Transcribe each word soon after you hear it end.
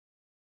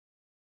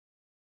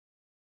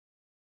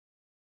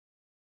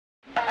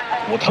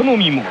お頼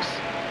み申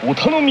す。お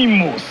頼み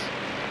申す。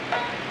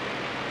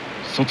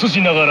卒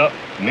じながら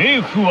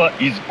冥府は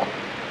いずこ。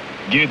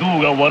外道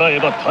が笑え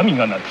ば民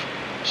が泣く。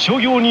諸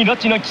行に拉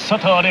致なき沙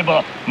汰あれ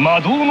ば魔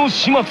道の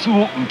始末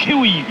を請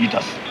負い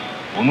たす。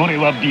己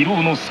は美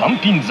老の三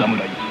品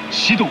侍。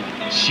指導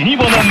死に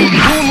花無料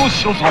の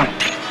所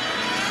存。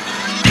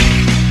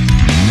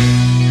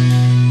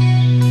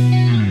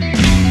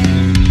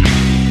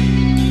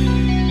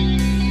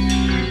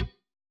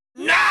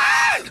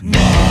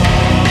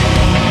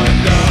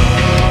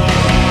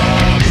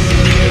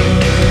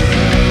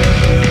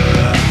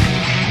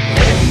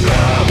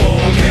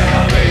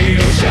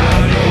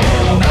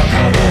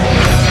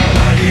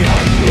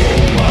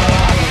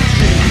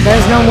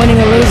There's no winning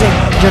or losing,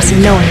 just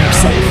knowing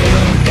yourself.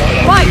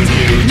 Fight!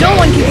 No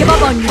one can give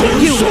up on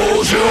you.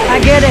 I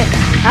get it.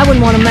 I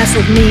wouldn't want to mess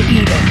with me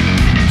either.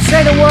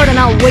 Say the word and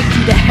I'll wake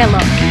you the hell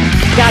up.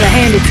 Gotta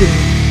hand it to you.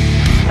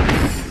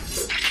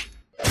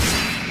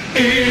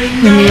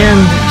 In the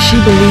end, she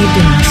believed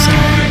in my son.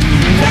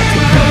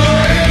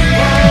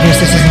 I guess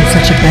this isn't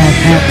such a bad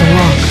path to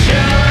walk.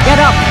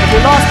 Get up. If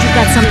you lost, you've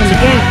got something to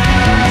gain.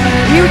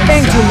 You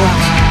think too much.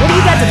 What do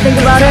you got to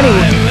think about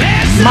anyway?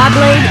 My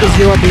blade is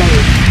your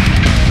blade.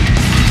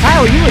 I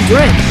owe you a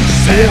drink.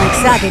 You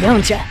like sake,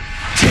 don't ya?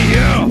 Can't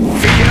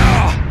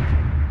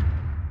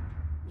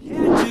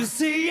you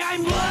see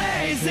I'm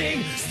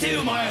blazing?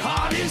 Still my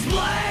heart is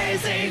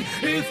blazing.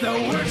 If the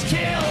words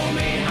kill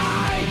me,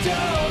 I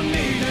don't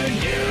need